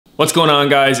What's going on,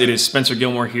 guys? It is Spencer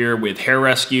Gilmore here with Hair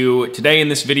Rescue. Today in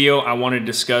this video, I want to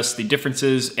discuss the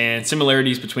differences and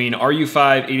similarities between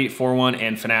RU-58841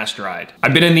 and Finasteride.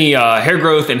 I've been in the hair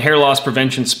growth and hair loss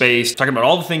prevention space, talking about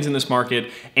all the things in this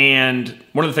market, and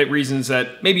one of the reasons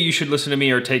that maybe you should listen to me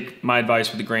or take my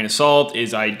advice with a grain of salt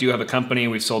is I do have a company.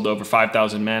 We've sold to over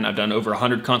 5,000 men. I've done over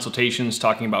 100 consultations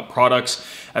talking about products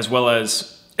as well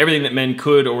as everything that men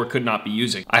could or could not be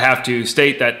using. I have to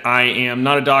state that I am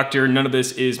not a doctor. None of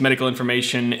this is medical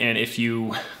information. And if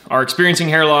you are experiencing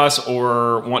hair loss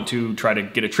or want to try to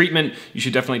get a treatment, you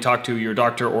should definitely talk to your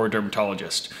doctor or a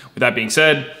dermatologist. With that being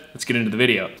said, let's get into the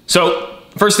video. So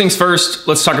first things first,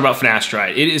 let's talk about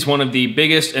Finasteride. It is one of the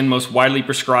biggest and most widely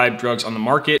prescribed drugs on the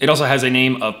market. It also has a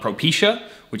name of Propecia,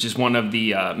 which is one of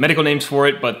the medical names for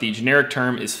it, but the generic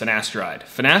term is Finasteride.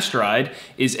 Finasteride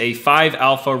is a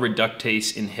 5-alpha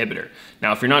reductase inhibitor.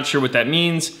 Now, if you're not sure what that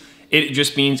means, it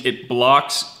just means it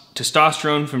blocks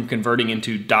testosterone from converting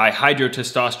into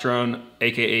dihydrotestosterone,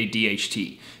 aka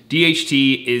DHT.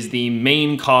 DHT is the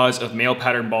main cause of male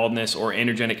pattern baldness or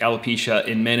androgenic alopecia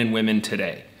in men and women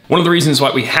today. One of the reasons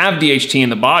why we have DHT in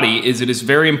the body is it is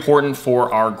very important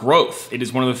for our growth. It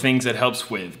is one of the things that helps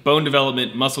with bone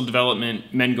development, muscle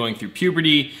development, men going through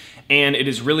puberty, and it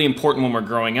is really important when we're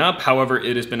growing up. However,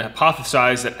 it has been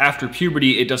hypothesized that after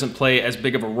puberty, it doesn't play as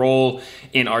big of a role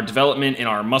in our development, in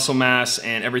our muscle mass,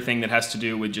 and everything that has to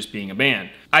do with just being a man.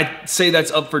 I'd say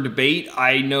that's up for debate.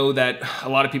 I know that a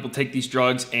lot of people take these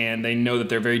drugs and they know that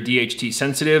they're very DHT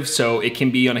sensitive, so it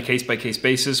can be on a case-by-case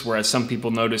basis, whereas some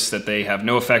people notice that they have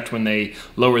no effect when they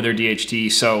lower their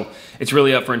DHT, so it's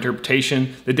really up for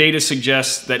interpretation. The data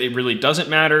suggests that it really doesn't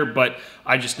matter, but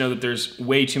I just know that there's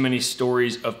way too many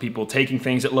stories of people taking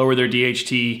things that lower their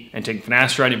DHT and taking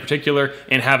Finasteride in particular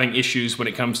and having issues when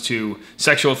it comes to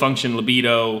sexual function,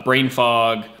 libido, brain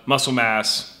fog, muscle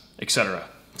mass, etc.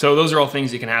 So those are all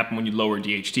things that can happen when you lower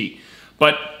DHT.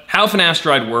 But how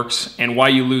Finasteride works and why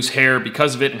you lose hair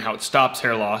because of it and how it stops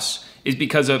hair loss is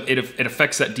because of it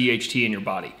affects that DHT in your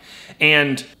body.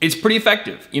 And it's pretty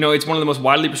effective. You know, it's one of the most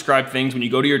widely prescribed things. When you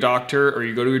go to your doctor or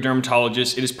you go to your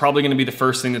dermatologist, it is probably going to be the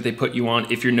first thing that they put you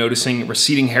on if you're noticing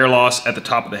receding hair loss at the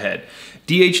top of the head.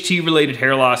 DHT-related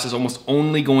hair loss is almost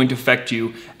only going to affect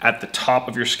you at the top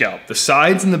of your scalp. The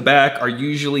sides and the back are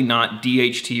usually not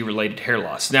DHT-related hair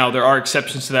loss. Now, there are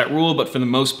exceptions to that rule, but for the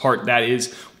most part, that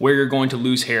is where you're going to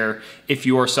lose hair if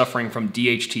you are suffering from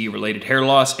DHT-related hair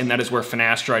loss, and that is where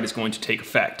Finasteride is going to take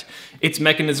effect. Its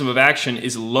mechanism of action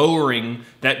is lowering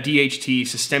that DHT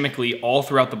systemically all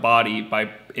throughout the body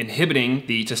by inhibiting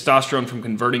the testosterone from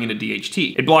converting into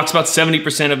DHT. It blocks about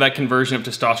 70% of that conversion of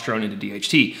testosterone into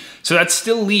DHT. So that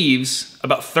still leaves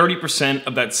about 30%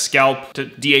 of that scalp to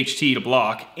DHT to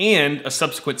block and a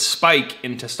subsequent spike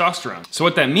in testosterone. So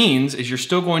what that means is you're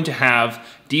still going to have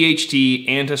DHT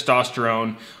and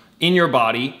testosterone in your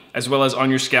body as well as on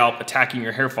your scalp attacking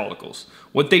your hair follicles.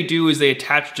 What they do is they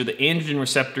attach to the androgen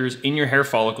receptors in your hair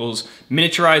follicles,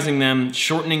 miniaturizing them,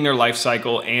 shortening their life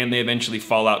cycle, and they eventually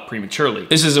fall out prematurely.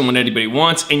 This isn't what anybody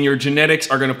wants, and your genetics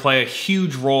are going to play a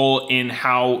huge role in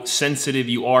how sensitive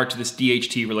you are to this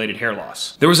DHT-related hair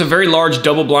loss. There was a very large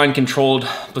double-blind controlled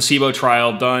placebo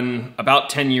trial done about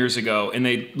 10 years ago, and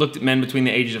they looked at men between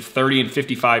the ages of 30 and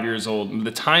 55 years old. And by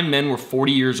the time men were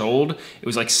 40 years old, it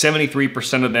was like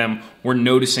 73% of them were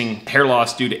noticing hair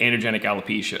loss due to androgenic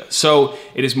alopecia. So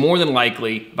it is more than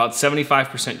likely, about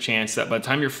 75% chance that by the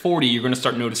time you're 40, you're gonna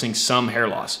start noticing some hair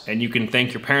loss. And you can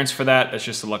thank your parents for that. That's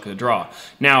just the luck of the draw.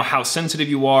 Now, how sensitive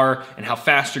you are and how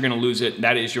fast you're gonna lose it,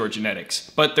 that is your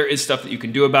genetics. But there is stuff that you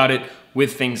can do about it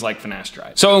with things like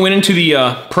Finasteride. So I went into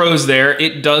the pros there.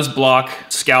 It does block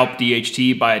scalp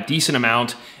DHT by a decent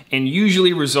amount and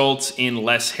usually results in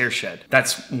less hair shed.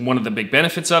 That's one of the big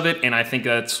benefits of it, and I think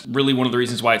that's really one of the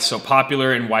reasons why it's so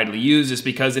popular and widely used is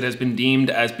because it has been deemed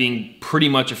as being pretty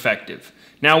much effective.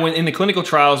 Now, when in the clinical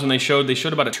trials, when they showed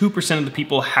about a 2% of the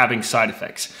people having side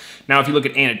effects. Now, if you look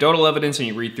at anecdotal evidence and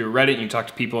you read through Reddit and you talk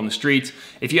to people on the streets,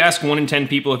 if you ask 1 in 10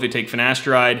 people if they take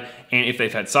Finasteride and if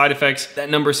they've had side effects, that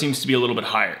number seems to be a little bit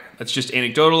higher. That's just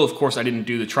anecdotal. Of course, I didn't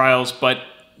do the trials, but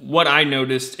what I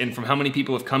noticed and from how many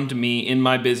people have come to me in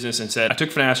my business and said, I took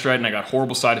Finasteride and I got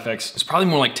horrible side effects, it's probably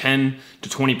more like 10 to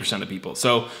 20% of people.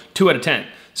 So 2 out of 10.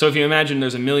 So if you imagine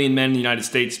there's 1 million men in the United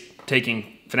States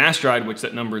taking Finasteride, which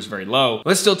that number is very low,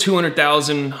 that's still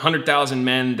 200,000, 100,000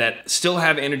 men that still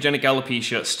have androgenic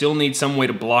alopecia, still need some way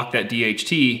to block that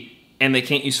DHT, and they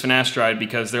can't use Finasteride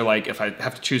because they're like, if I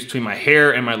have to choose between my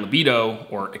hair and my libido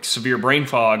or severe brain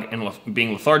fog and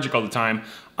being lethargic all the time,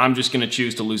 I'm just gonna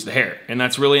choose to lose the hair. And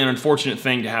that's really an unfortunate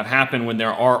thing to have happen when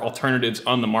there are alternatives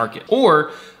on the market.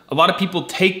 Or a lot of people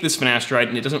take this finasteride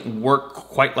and it doesn't work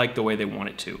quite like the way they want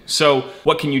it to. So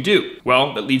what can you do?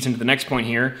 Well, that leads into the next point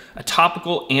here, a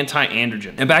topical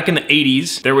anti-androgen. And back in the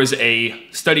 80s, there was a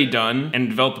study done and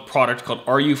developed a product called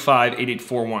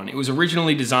RU-58841. It was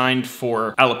originally designed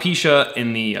for alopecia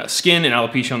in the skin and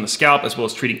alopecia on the scalp, as well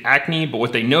as treating acne. But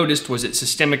what they noticed was it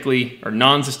systemically or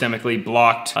non-systemically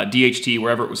blocked DHT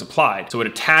wherever it was applied. So it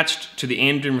attached to the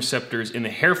androgen receptors in the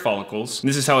hair follicles. And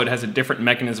this is how it has a different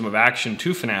mechanism of action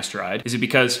to finasteride. Is it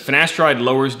because finasteride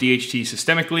lowers DHT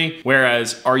systemically,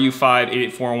 whereas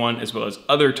RU-58841, as well as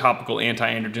other topical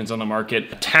anti-androgens on the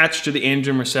market, attach to the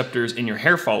androgen receptors in your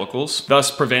hair follicles,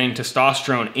 thus preventing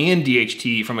testosterone and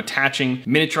DHT from attaching,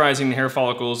 miniaturizing the hair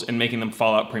follicles, and making them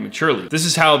fall out prematurely. This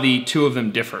is how the two of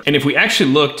them differ. And if we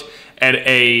actually looked at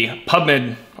a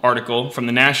PubMed article from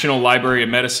the National Library of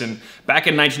Medicine back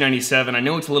in 1997, I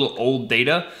know it's a little old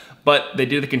data, but they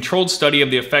did a controlled study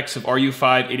of the effects of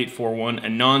RU-58841, a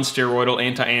non-steroidal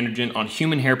anti-androgen, on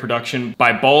human hair production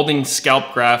by balding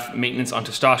scalp graft maintenance on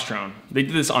testosterone. They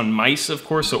did this on mice, of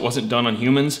course, so it wasn't done on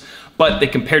humans, but they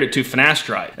compared it to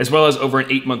finasteride, as well as over an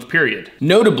 8-month period.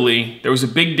 Notably, there was a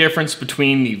big difference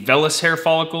between the vellus hair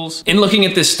follicles. In looking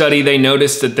at this study, they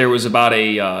noticed that there was about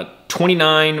a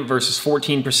 29 versus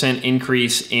 14%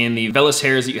 increase in the vellus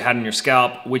hairs that you had in your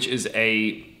scalp, which is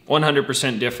a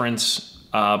 100% difference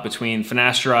between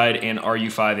finasteride and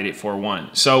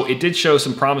RU-58841. So it did show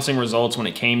some promising results when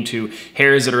it came to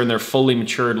hairs that are in their fully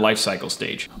matured life cycle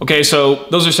stage. Okay, so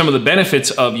those are some of the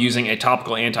benefits of using a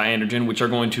topical anti-androgen, which are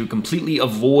going to completely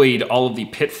avoid all of the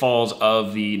pitfalls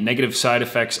of the negative side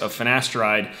effects of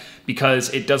finasteride, because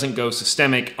it doesn't go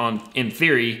systemic in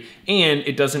theory, and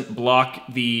it doesn't block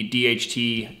the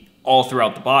DHT all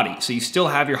throughout the body. So you still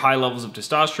have your high levels of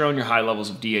testosterone, your high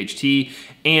levels of DHT,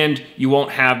 and you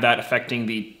won't have that affecting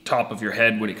the top of your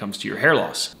head when it comes to your hair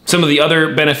loss. Some of the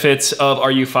other benefits of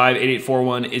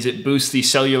RU-58841 is it boosts the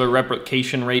cellular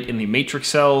replication rate in the matrix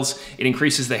cells. It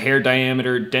increases the hair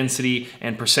diameter, density,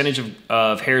 and percentage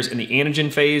of hairs in the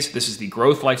anagen phase. This is the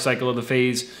growth life cycle of the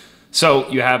phase. So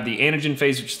you have the anagen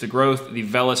phase, which is the growth, the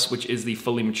vellus, which is the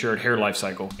fully matured hair life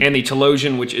cycle, and the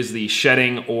telogen, which is the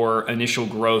shedding or initial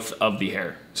growth of the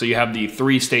hair. So you have the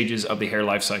 3 stages of the hair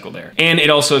life cycle there. And it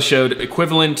also showed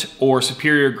equivalent or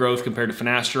superior growth compared to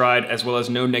finasteride, as well as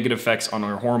no negative effects on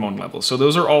our hormone levels. So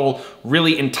those are all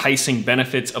really enticing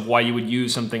benefits of why you would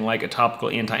use something like a topical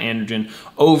anti-androgen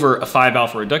over a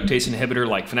 5-alpha reductase inhibitor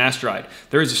like finasteride.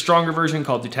 There is a stronger version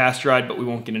called dutasteride, but we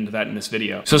won't get into that in this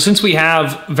video. So since we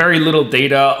have very little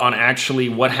data on actually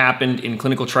what happened in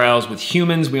clinical trials with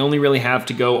humans, we only really have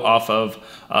to go off of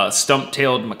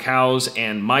stump-tailed macaws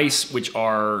and mice, which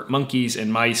are monkeys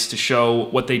and mice, to show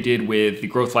what they did with the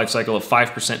growth life cycle of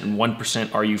 5% and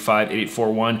 1%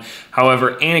 RU-58841.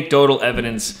 However, anecdotal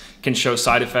evidence can show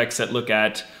side effects that look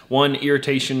at, 1,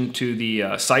 irritation to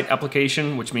the site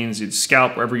application, which means it's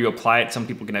scalp, wherever you apply it, some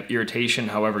people can have irritation.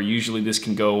 However, usually this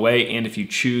can go away, and if you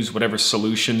choose whatever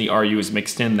solution the RU is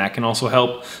mixed in, that can also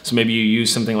help. So maybe you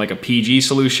use something like a PG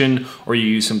solution, or you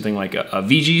use something like a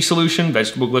VG solution,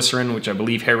 vegetable glycerin, which I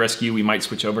believe Hair Rescue, we might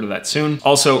switch over to that soon.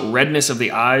 Also, redness of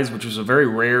the eyes, which was a very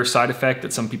rare side effect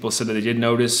that some people said that they did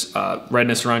notice,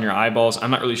 redness around your eyeballs.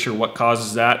 I'm not really sure what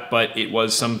causes that, but it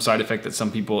was some side effect that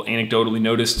some people anecdotally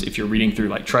noticed if you're reading through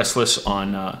like Trestless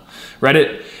on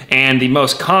Reddit. And the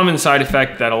most common side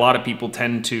effect that a lot of people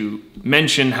tend to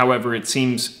mention, however, it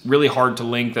seems really hard to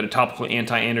link that a topical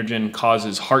anti-androgen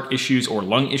causes heart issues or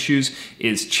lung issues,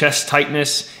 is chest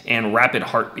tightness and rapid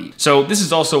heartbeat. So this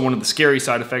is also one of the scary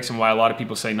side effects, and why a lot of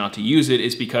people say not to use it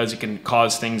is because it can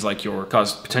cause things like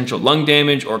cause potential lung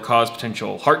damage or cause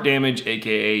potential heart damage,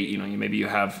 aka maybe you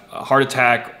have a heart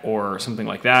attack or something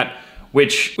like that,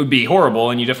 which would be horrible,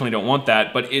 and you definitely don't want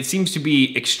that. But it seems to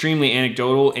be extremely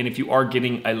anecdotal, and if you are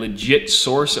getting a legit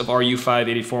source of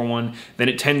RU-58841, then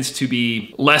it tends to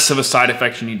be less of a side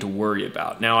effect you need to worry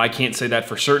about. Now, I can't say that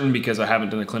for certain because I haven't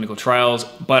done the clinical trials,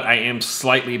 but I am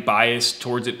slightly biased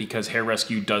towards it because Hair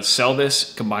Rescue does sell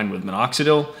this combined with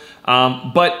minoxidil.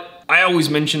 But I always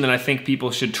mention that I think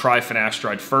people should try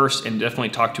finasteride first, and definitely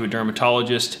talk to a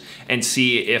dermatologist and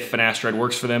see if finasteride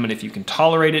works for them, and if you can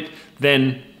tolerate it,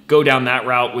 then go down that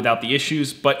route without the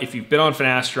issues. But if you've been on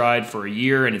finasteride for a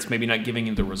year and it's maybe not giving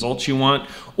you the results you want,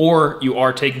 or you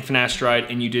are taking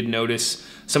finasteride and you did notice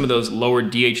some of those lower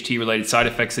DHT related side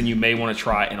effects, then you may want to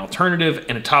try an alternative,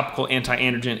 and a topical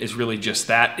anti-androgen is really just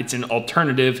that. It's an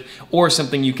alternative, or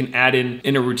something you can add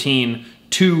in a routine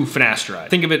to finasteride.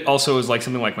 Think of it also as like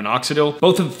something like minoxidil.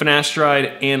 Both of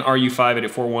finasteride and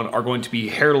RU-58841 are going to be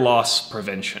hair loss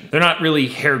prevention. They're not really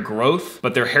hair growth,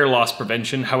 but they're hair loss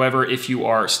prevention. However, if you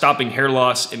are stopping hair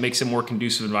loss, it makes a more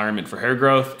conducive environment for hair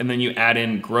growth, and then you add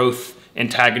in growth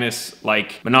antagonists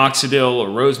like minoxidil or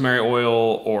rosemary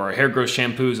oil or hair growth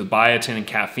shampoos with biotin and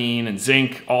caffeine and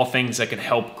zinc, all things that can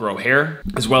help grow hair,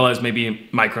 as well as maybe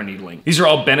microneedling. These are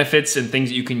all benefits and things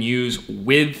that you can use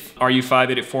with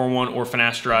RU-58841 or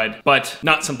finasteride, but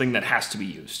not something that has to be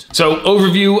used. So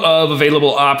overview of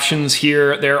available options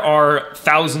here. There are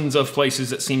thousands of places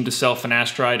that seem to sell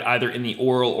finasteride either in the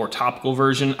oral or topical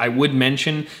version. I would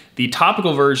mention the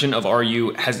topical version of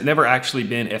RU has never actually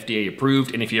been FDA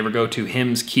approved, and if you ever go to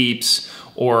Hims, Keeps,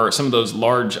 or some of those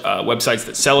large websites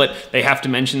that sell it, they have to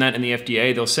mention that in the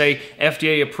FDA. They'll say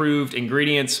FDA approved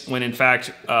ingredients when in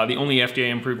fact the only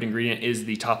FDA approved ingredient is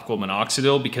the topical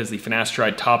minoxidil, because the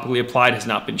finasteride topically applied has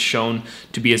not been shown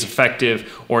to be as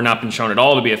effective or not been shown at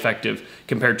all to be effective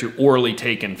compared to orally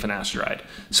taken finasteride.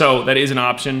 So that is an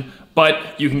option.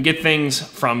 But you can get things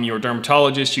from your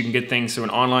dermatologist, you can get things through an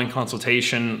online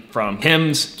consultation from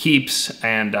Hims, Keeps,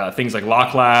 and things like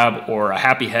Lock Lab or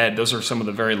Happy Head. Those are some of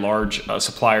the very large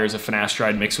suppliers of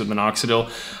finasteride mixed with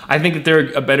minoxidil. I think that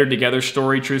they're a better together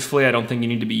story, truthfully. I don't think you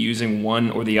need to be using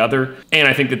one or the other. And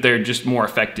I think that they're just more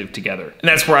effective together. And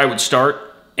that's where I would start.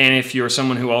 And if you're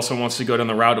someone who also wants to go down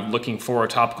the route of looking for a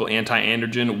topical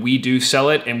anti-androgen, we do sell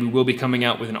it, and we will be coming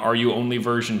out with an RU-only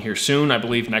version here soon, I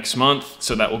believe next month,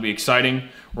 so that will be exciting.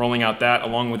 Rolling out that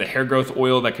along with a hair growth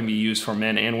oil that can be used for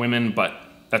men and women, but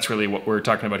that's really what we're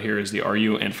talking about here is the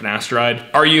RU and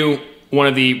finasteride. RU, one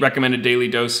of the recommended daily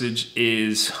dosage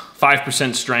is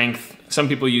 5% strength. Some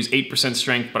people use 8%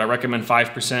 strength, but I recommend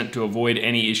 5% to avoid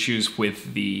any issues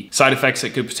with the side effects that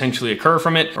could potentially occur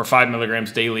from it, or 5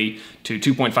 milligrams daily to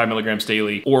 2.5 milligrams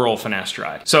daily oral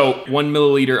finasteride. So 1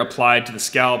 milliliter applied to the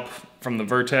scalp from the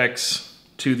vertex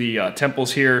to the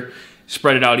temples here.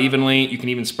 Spread it out evenly. You can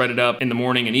even spread it up in the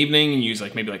morning and evening and use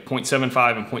like maybe like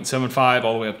 0.75 and 0.75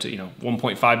 all the way up to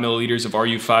 1.5 milliliters of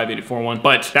RU-58841.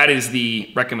 But that is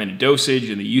the recommended dosage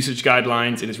and the usage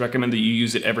guidelines. It is recommended that you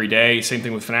use it every day. Same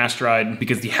thing with finasteride,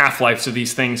 because the half-life of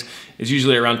these things is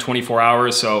usually around 24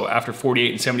 hours. So after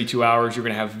 48 and 72 hours, you're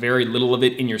gonna have very little of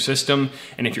it in your system.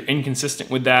 And if you're inconsistent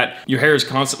with that, your hair is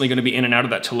constantly gonna be in and out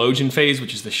of that telogen phase,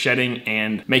 which is the shedding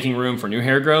and making room for new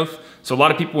hair growth. So a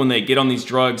lot of people, when they get on these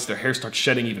drugs, their hair starts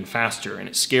shedding even faster, and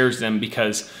it scares them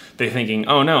because they're thinking,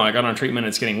 oh no, I got on treatment and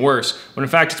it's getting worse. When in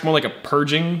fact, it's more like a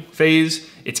purging phase.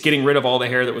 It's getting rid of all the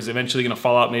hair that was eventually gonna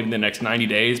fall out maybe in the next 90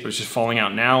 days, but it's just falling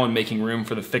out now and making room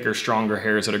for the thicker, stronger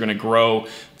hairs that are gonna grow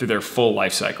through their full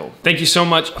life cycle. Thank you so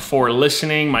much for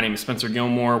listening. My name is Spencer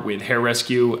Gilmore with Hair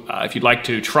Rescue. If you'd like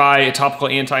to try a topical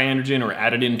anti-androgen or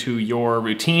add it into your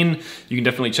routine, you can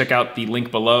definitely check out the link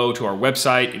below to our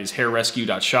website. It is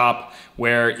hairrescue.shop,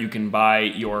 where you can buy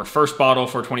your first bottle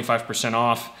for 25%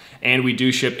 off. And we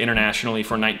do ship internationally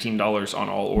for $19 on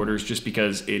all orders, just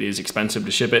because it is expensive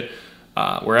to ship it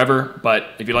wherever. But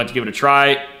if you'd like to give it a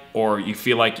try, or you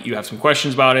feel like you have some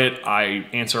questions about it, I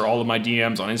answer all of my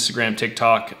DMs on Instagram,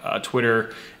 TikTok,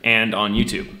 Twitter, and on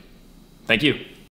YouTube. Thank you.